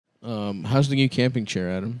How's the new camping chair,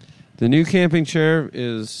 Adam? The new camping chair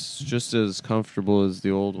is just as comfortable as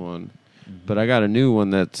the old one. But I got a new one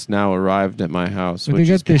that's now arrived at my house, which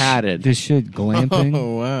is padded. This shit glamping.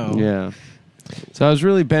 Oh, wow. Yeah. So I was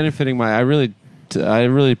really benefiting I really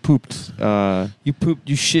pooped. You pooped,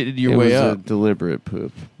 you shitted your way up. It up. was a deliberate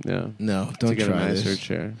poop. Yeah. No, don't to get try a nicer this.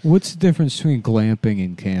 chair. What's the difference between glamping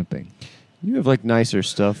and camping? You have like nicer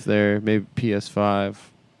stuff there, maybe PS5.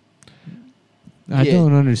 I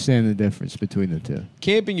don't understand the difference between the two.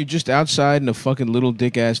 Camping, you're just outside in a fucking little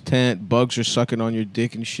dick-ass tent. Bugs are sucking on your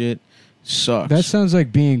dick and shit. Sucks. That sounds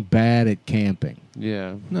like being bad at camping.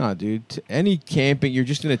 Yeah. Nah, dude. Any camping, you're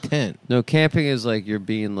just in a tent. No, camping is like you're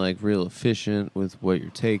being like real efficient with what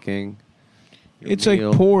you're taking. It's like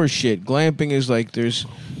poor shit. Glamping is like there's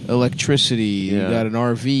electricity. Yeah. You got an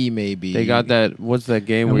RV maybe. They got that. What's that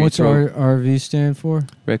game? And where what's RV stand for?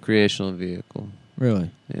 Recreational vehicle.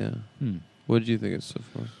 Really? Yeah. What did you think it stood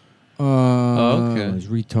for? Okay. There's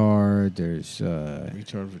retard. There's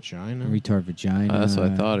retard vagina. Retard vagina. That's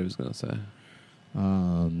what I thought he was gonna say.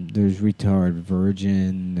 There's retard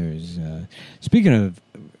virgin. There's speaking of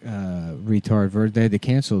retard virgin, they had to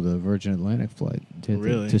cancel the Virgin Atlantic flight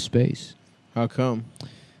to space. How come?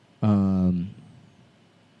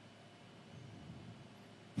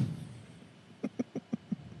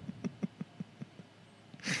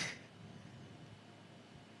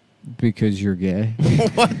 Because you're gay.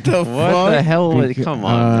 What the fuck? What the hell? Come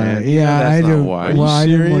on, man. Yeah, that's I not do. why. Well, I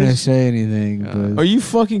didn't want to say anything. But Are you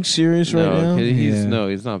fucking serious right now? No,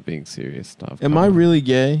 he's not being serious. Stop. Am I really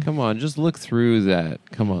gay? Come on, just look through that.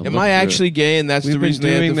 Come on. Am I actually gay and that's the reason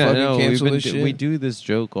they have to fucking cancel this shit? We do this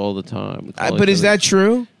joke all the time. But is that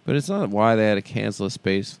true? But it's not why they had to cancel a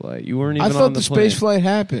space flight. You weren't even on the plane. I thought the space flight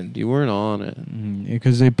happened. You weren't on it.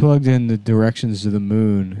 Because they plugged in the directions to the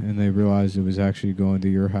moon and they realized it was actually going to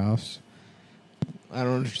your house. I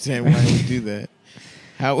don't understand why they would do that.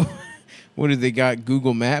 How? What did they got?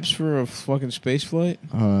 Google Maps for a fucking space flight?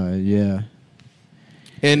 Yeah.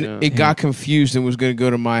 And it got confused and was going to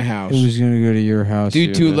go to my house. It was going to go to your house.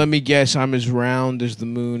 Dude, let me guess. I'm as round as the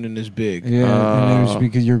moon and as big. Yeah, and it was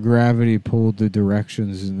because your gravity pulled the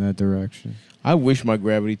directions in that direction. I wish my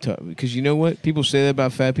gravity... Because you know what? People say that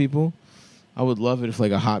about fat people. I would love it if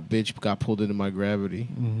like a hot bitch got pulled into my gravity.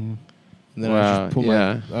 Mm-hmm. And then I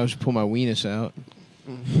would just pull my weenus out.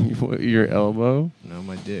 Your elbow? No,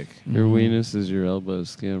 my dick. Your weenus is your elbow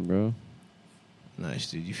skin, bro.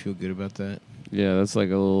 Nice, dude. You feel good about that? Yeah, that's like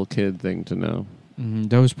a little kid thing to know.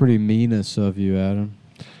 That was pretty meanest of you, Adam.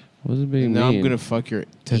 Wasn't being now mean. I'm gonna fuck your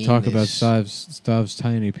to anus. Talk about Stav's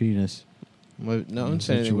tiny penis. No, I don't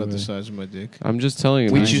say anything about the size of my dick. I'm just telling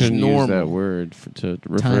you, which you is shouldn't normal. use that word to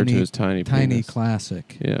refer to as tiny penis. Tiny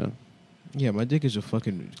classic. Yeah. Yeah, my dick is a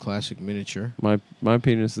fucking classic miniature. My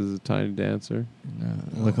penis is a tiny dancer.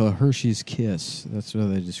 Like a Hershey's kiss. That's what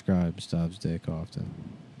they describe Stav's dick often.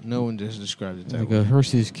 No one has described it that like way. Like a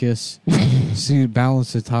Hershey's kiss. See,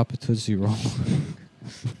 balance the top of Tootsie Roll.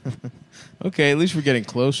 Okay, at least we're getting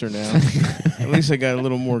closer now. At least I got a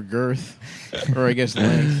little more girth. Or I guess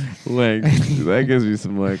length. Length. That gives you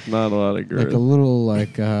some, like, not a lot of girth. Like a little,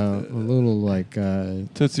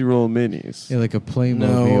 Tootsie Roll minis. Yeah, like a Playmobil.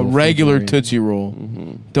 No, a regular Tootsie Roll.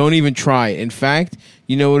 Mm-hmm. Don't even try it. In fact,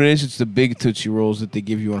 you know what it is? It's the big Tootsie Rolls that they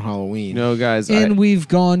give you on Halloween. No, guys. And we've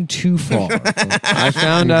gone too far. I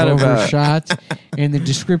found out about... overshot, and the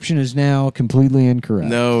description is now completely incorrect.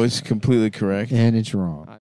 No, it's completely correct. And it's wrong.